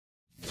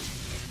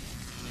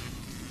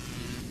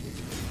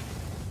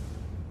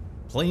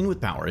Playing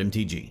with Power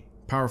MTG.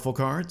 Powerful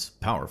cards,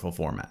 powerful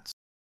formats.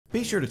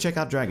 Be sure to check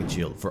out Dragon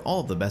Shield for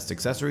all of the best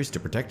accessories to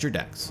protect your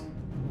decks.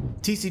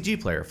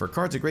 TCG Player for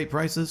cards at great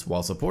prices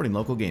while supporting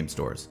local game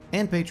stores.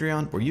 And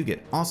Patreon where you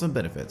get awesome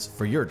benefits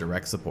for your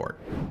direct support.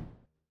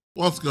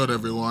 What's good,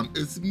 everyone?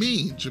 It's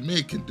me,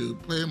 Jamaican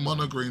Dude, playing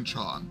Mono Green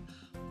Tron.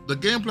 The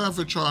game plan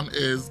for Tron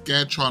is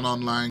get Tron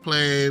online,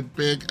 play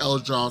big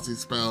Eldrazi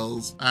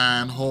spells,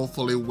 and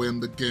hopefully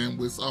win the game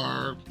with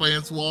our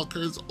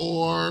Planeswalkers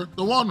or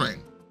the One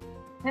Ring.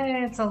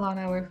 Hey, it's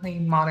Alana. We're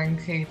playing Modern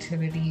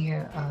Creativity.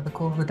 The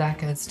goal of the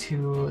deck is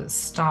to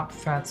stop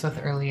threats with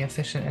early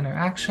efficient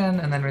interaction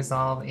and then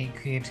resolve a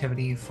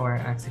creativity for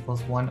X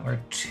equals 1 or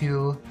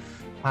 2.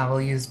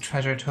 We'll use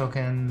treasure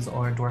tokens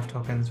or dwarf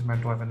tokens from our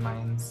Dwarven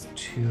Mines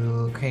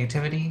to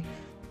creativity,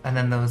 and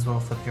then those will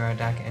flip through our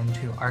deck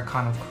into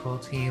Archon of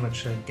Cruelty, which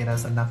should get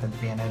us enough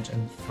advantage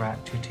and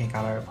threat to take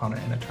out our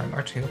opponent in a turn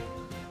or two.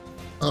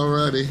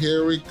 Alrighty,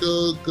 here we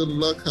go. Good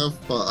luck, have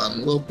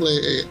fun. We'll play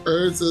a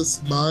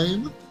Urza's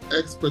Mine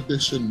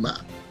Expedition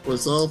map.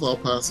 Resolve, I'll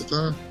pass the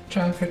turn.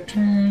 Draw for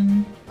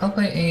turn. I'll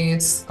play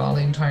a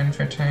Scalding Tarn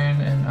for turn,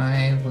 and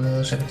I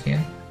will ship it to you.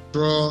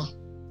 Draw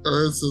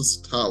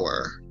Urza's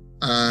Tower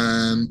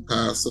and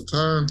pass the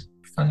turn.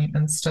 Funny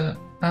insta.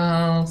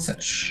 I'll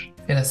switch.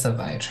 Get a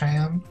Savai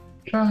Triumph.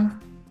 Draw.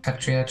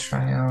 Catria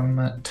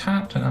Triumph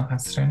tapped, and I'll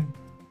pass the turn.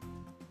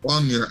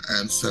 On your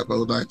end step, I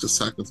would like to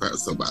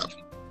sacrifice the map.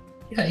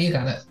 Yeah, you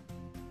got it.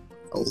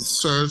 I will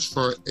search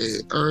for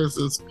a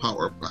Urza's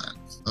Power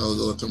Plant. I'll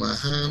go to my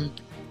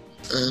hand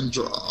and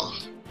draw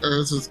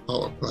Urza's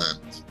Power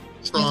Plant.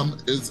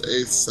 Tron is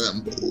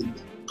assembled.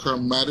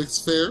 Chromatic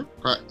Sphere,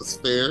 crack the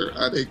sphere,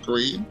 add a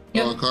green,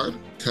 draw a card.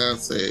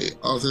 Cast a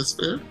Altar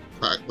Sphere,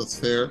 crack the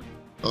sphere,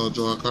 I'll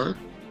draw a card.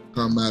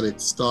 Chromatic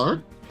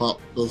Star, pop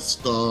the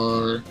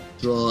star,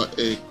 draw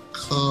a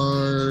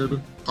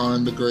card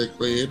on the Great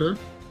Creator.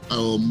 I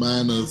will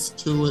manas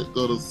to it,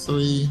 go to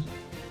 3.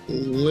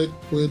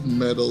 Liquid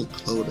Metal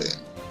Coating.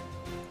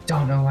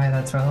 Don't know why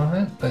that's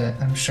relevant, but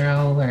I'm sure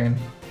I'll learn.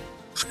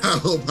 I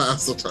will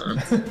pass the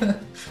turn.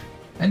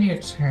 End your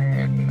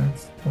turn.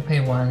 We'll pay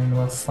 1,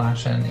 we'll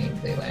flash in a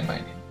Leyline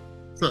Binding.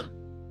 Sure.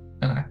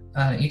 Okay.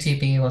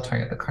 ETB will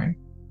target the card.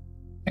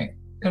 Okay,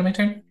 go to my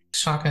turn.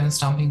 Shotgun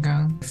Stomping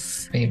Ground.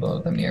 Fable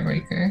of the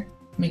Mirrorbreaker.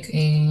 Make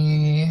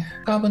a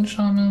Goblin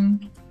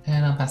Shaman,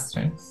 and I'll pass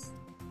the turn.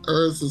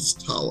 Urza's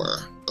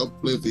Tower.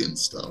 Oblivion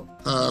Stone.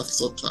 Pass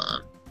the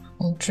turn.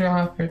 We'll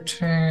draw for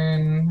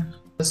turn.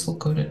 This will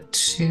go to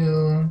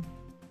 2.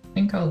 I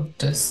think I'll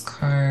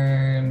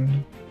discard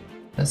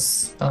this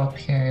Spell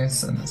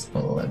Pierce and this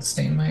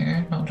Bloodstain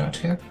Mire. I'll draw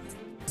 2.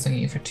 So I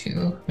get you for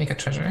 2. Make a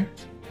treasure.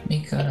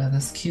 Make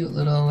this cute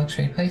little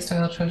luxury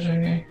playstyle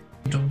treasure.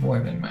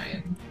 Dwarven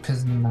Mine.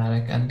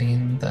 Prismatic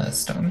Ending the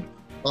stone.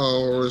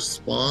 I'll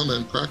respond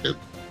and crack it.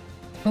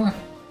 Cool.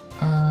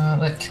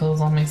 That kills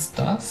all my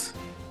stuff.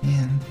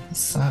 Man, this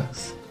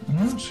sucks. I'm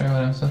not sure what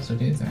I'm supposed to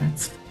do there.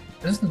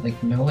 There's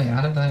like no way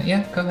out of that.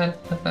 Yeah, go ahead.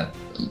 Hit that.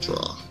 And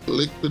draw.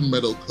 Liquid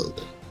Metal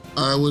Coating.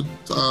 I would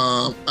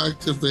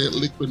activate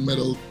Liquid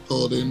Metal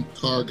Coating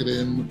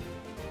targeting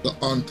the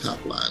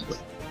untapped land.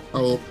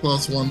 I will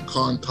 +1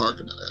 con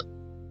targeting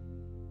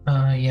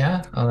it.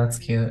 Yeah. Oh, that's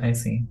cute. I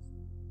see.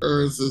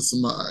 Urza's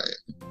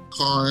Mine.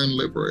 Karn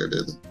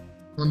liberated.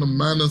 When the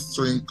mana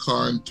string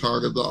Karn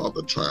target the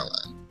other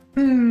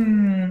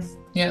tri-land.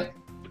 Yep.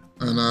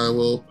 And I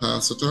will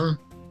pass the turn.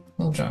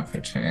 We'll draw for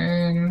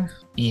turn.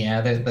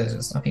 Yeah, there's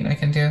just nothing I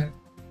can do.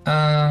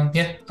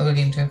 Yeah, I'll go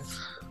game 2.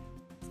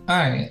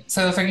 Alright,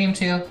 so for game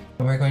 2,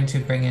 we're going to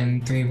bring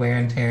in 3 Wear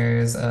and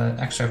Tears,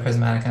 extra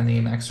Prismatic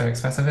Ending, extra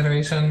Expressive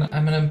Iteration.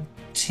 I'm gonna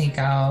take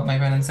out my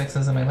Ren and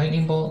 6s and my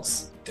Lightning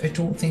Bolts. I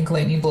don't think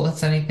Lightning Bolt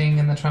hits anything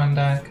in the Tron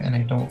deck, and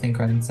I don't think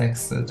Ren and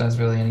 6 does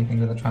really anything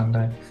to the Tron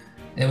deck.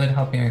 It would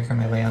help me recur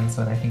my lands,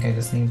 but I think I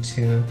just need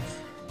to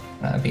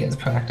be as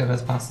proactive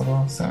as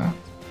possible, so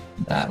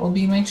that will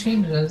be my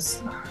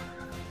changes.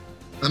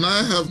 And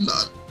I have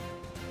none.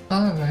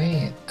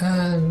 Alright,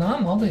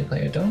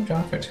 non-multiplayer, don't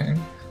draw for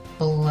turn.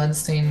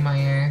 Bloodstain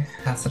Mire,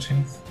 pass the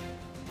turn.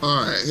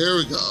 Alright, here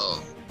we go.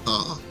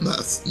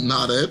 That's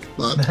not it,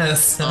 but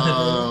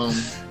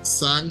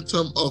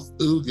Sanctum of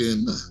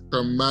Ugin,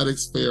 Chromatic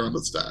Sphere on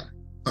the stack.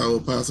 I will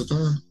pass the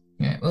turn.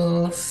 Yeah,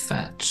 we'll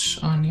fetch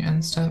on your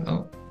end step.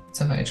 Oh,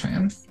 Savai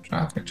Triumph,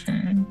 draw for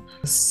turn.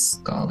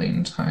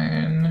 Scalding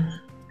Tarn,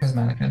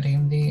 Prismatic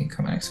Ending, the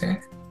Chromatic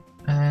Sphere,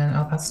 and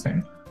I'll pass the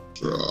turn.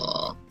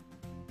 Draw.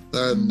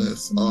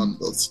 Sadness on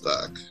the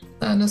stack.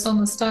 Sadness on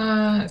the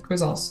stack.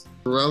 Results.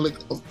 Relic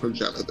of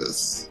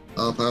Progenitus.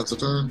 I'll pass the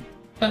turn.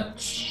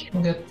 Fetch.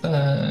 We'll get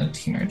the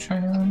Teamer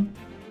Triumph.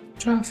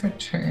 Draw for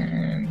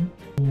turn.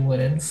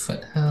 Wooded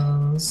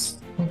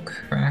Foothills. We'll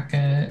crack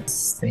it.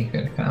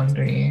 Sacred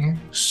Foundry.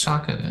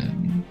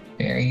 Shotgun.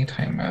 Fairy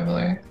Time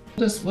Reveler.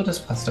 We'll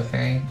just plus the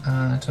fairy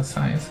to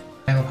 5.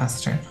 I will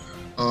pass the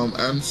turn.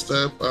 End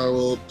step, I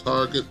will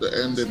target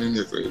the ending in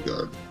your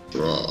graveyard.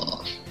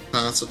 Draw.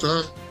 Pass the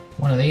turn.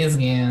 One of these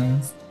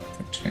games.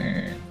 For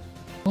turn.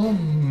 We'll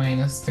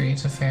 -3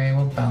 to fairy.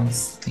 We'll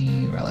bounce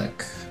the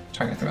relic.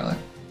 Target the relic.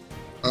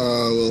 I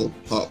will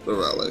pop the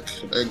relic,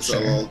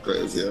 exile all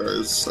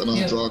graziers, and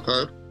I'll draw a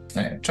card.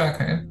 Alright, draw a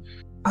card.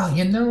 Oh,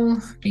 you know,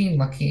 being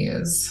lucky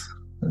is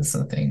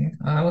the thing.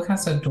 We'll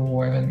cast a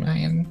Dwarven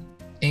Mine.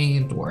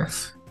 A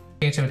dwarf.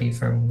 Creativity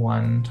for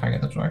 1,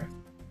 target the dwarf.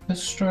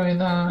 Destroy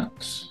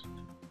that.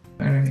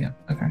 Yeah,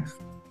 okay.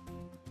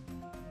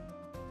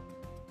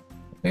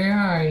 Where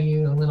are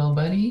you, little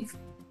buddy?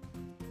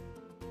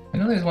 I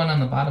know there's one on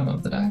the bottom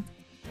of the deck.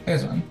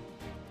 There's one.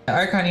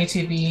 Archon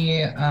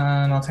ETB,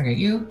 I'll target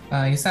you.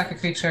 You sack a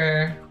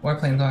creature or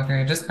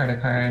planeswalker, discard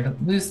a card,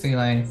 lose 3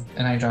 life,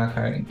 and I draw a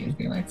card and gain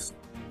 3 life.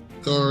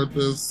 Card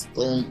is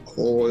Stone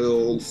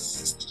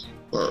Coils,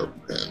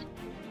 Serpent.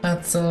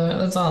 That's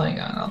all I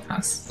got. I'll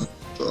pass.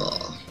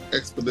 Draw.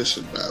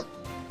 Expedition map.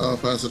 I'll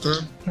pass a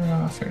turn.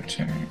 Draw for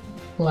turn.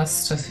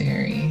 Plus to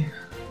Theory.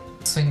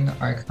 Swing the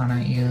Archon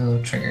at you,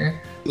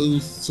 trigger.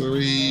 Lose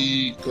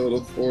 3, go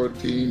to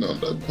 14 on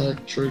the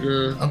attack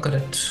trigger. I'll go to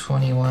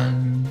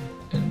 21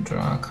 and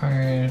draw a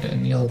card,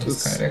 and you'll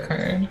discard a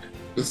card.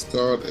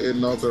 Discard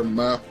another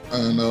map,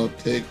 and I'll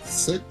take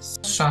 6.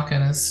 Shock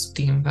in a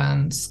Steam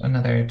Vent,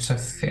 another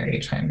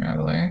Teferi Time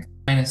Raveler.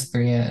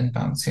 -3 it and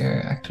bounce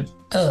your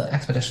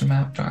expedition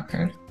map, draw a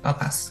card. I'll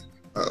pass.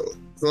 Oh,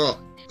 draw.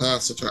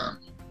 Pass a turn.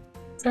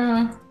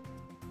 Draw.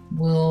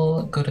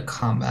 We'll go to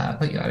combat,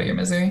 put you out of your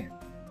misery.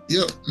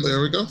 Yep,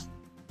 there we go.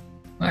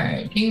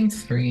 Alright, game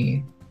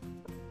 3.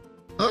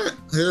 Alright,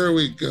 here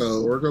we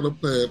go. We're gonna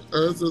play an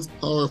Urza's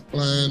Power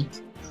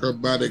Plant,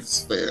 Chromatic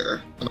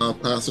Sphere, and I'll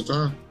pass a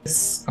turn.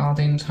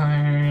 Scalding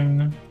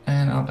Tarn,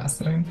 and I'll pass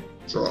the turn.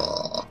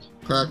 Draw.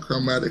 Crack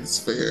Chromatic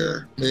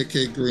Sphere. Make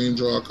a green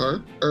draw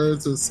card.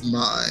 Urza's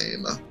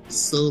Mine.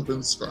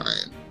 Sylvan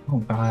Shrine. Oh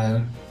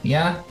god.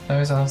 Yeah, that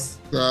resolves.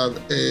 Grab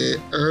a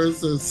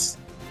Urza's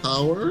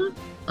Tower,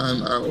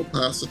 and I will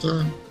pass a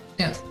turn.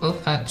 Yeah, we'll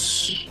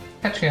fetch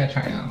Petria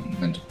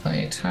Triumph and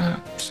play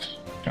tapped.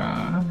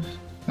 Draw.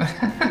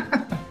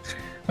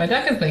 My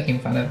deck is making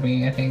fun of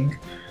me, I think.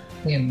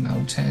 Lean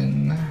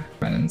Mountain,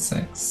 Red and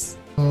 6.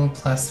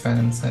 Plus Red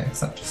and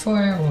 6 up to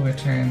 4. We'll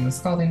return the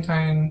Scalding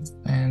Tarn,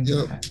 and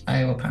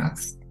I will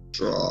pass.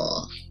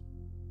 Draw.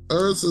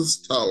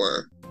 Urza's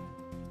Tower.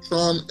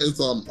 Tron is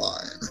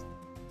online.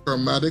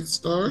 Chromatic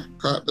Star.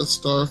 Crack the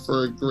star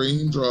for a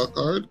green, draw a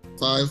card.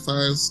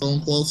 5/5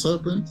 Stonecoil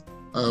Serpent.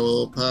 I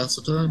will pass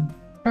a turn.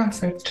 Draw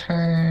for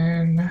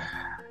turn.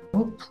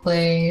 We'll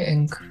play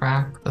and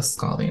crack the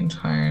Scalding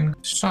Tarn.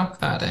 Shock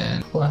that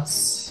in.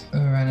 Plus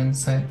Red and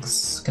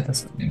 6. Get the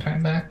Scalding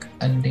Tarn back.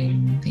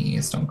 Ending the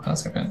Stonecoil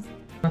Serpent.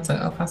 That's it.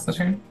 I'll pass the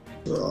turn.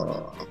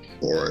 Draw.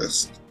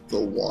 Forest. The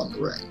One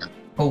Ring.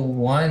 A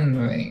 1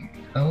 ring.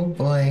 Oh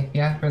boy.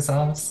 Yeah,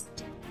 resolves.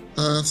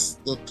 Pass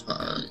the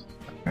turn.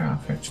 Draw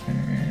for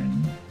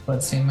turn.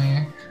 Bloodstained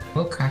Mire.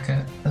 We'll crack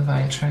it.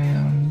 The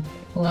Triumph.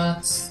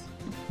 Plus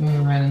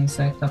Red and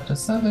 6 up to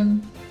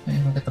 7.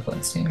 And we'll get the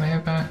Bloodstained Mire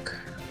back.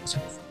 It's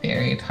a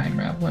very Time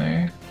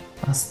Raveler.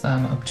 Plus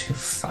them up to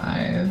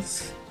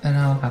 5. And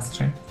I'll pass the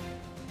turn.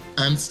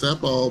 End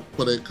step, I'll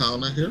put a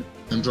counter here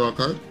and draw a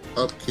card.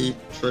 Upkeep,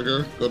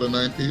 trigger, go to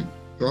 19.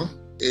 Draw.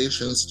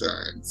 Ancient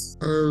Stirrings.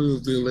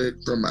 Reveal a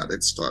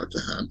Chromatic Star to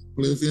hand.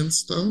 Oblivion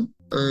Stone.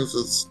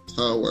 Urza's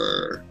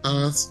Tower.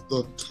 Pass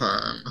the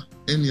turn.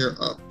 In your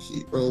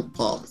upkeep, we'll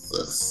pop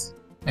this.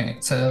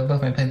 Alright, so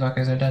both my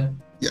planeswalkers are dead.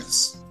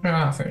 Yes.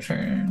 Draw for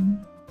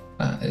turn.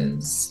 That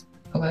is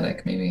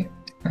poetic, maybe.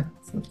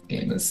 This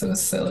game is so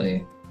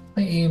silly.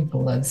 Let you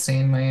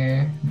Bloodstained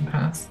Mire and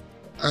pass.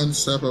 And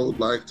step, I would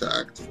like to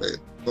activate.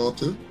 Draw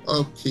 2.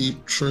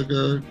 Upkeep,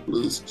 trigger,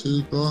 lose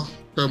 2, draw.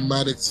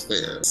 Chromatic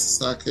Sphere.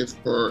 Sack it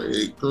for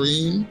a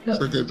green.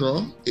 Trigger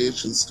draw.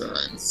 Ancient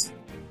Stirrings.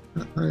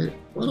 Alright,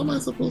 what am I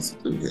supposed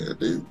to do here?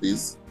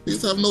 These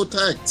have no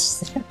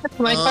text.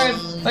 my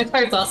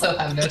cards also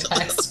have no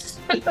text.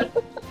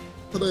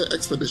 Put an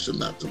expedition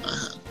map to my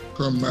hand.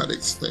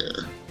 Chromatic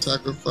Sphere.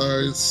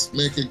 Sacrifice,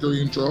 make a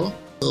green draw.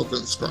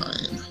 Sylvan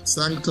Shrine.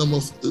 Sanctum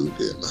of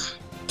Ugin.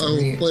 I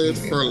will play it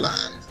for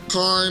land.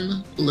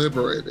 Karn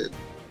liberated.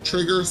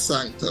 Trigger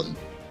Sanctum.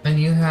 And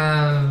you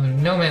have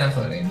no mana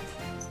floating.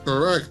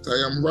 Correct,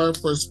 I am ripe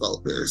for Spell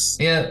Pierce.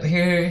 Yep,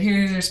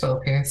 here's your Spell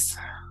Pierce.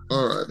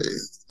 Alrighty,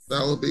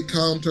 that will be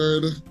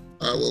countered.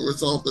 I will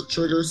resolve the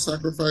trigger,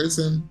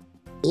 sacrificing.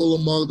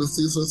 Ulamog the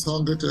Ceaseless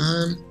Hunger to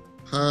hand.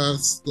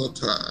 Pass the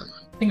turn.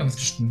 I think I'm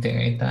just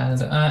very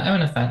dead. I'm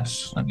gonna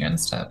fetch on your end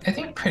step. I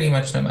think pretty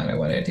much no matter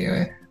what I do,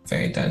 I'm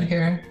very dead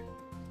here.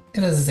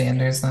 Get a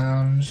Xander's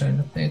Lounge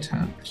and play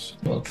tapped.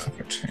 We'll draw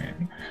for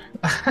turn.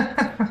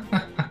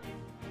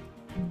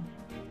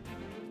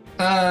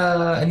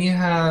 And you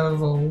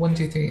have 1,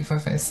 2, 3, 4,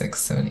 5, 6,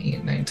 7,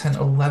 8, 9, 10,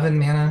 11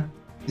 mana.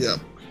 Yeah.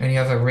 And you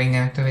have a ring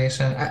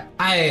activation.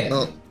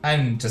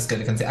 I'm just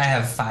gonna concede. I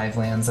have 5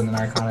 lands and an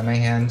Archon in my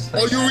hand.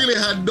 Like you really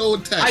had no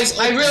text.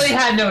 I really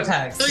had no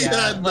text. You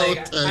had no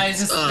text. I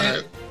just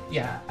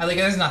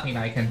there's nothing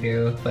I can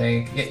do.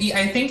 Like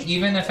I think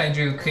even if I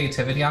drew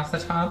creativity off the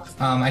top,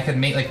 I could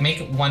make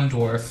 1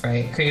 dwarf,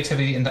 right?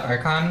 Creativity into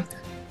Archon,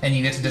 and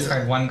you get to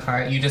discard one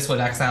card. You just would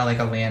exile like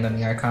a land on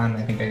the Archon.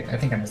 I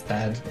think I'm just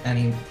dead.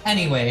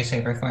 Any way,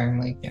 shape, or form.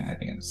 Like, yeah, I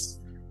think I'm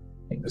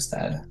just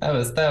dead. That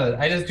was.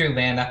 I just drew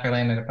land after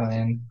land after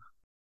land.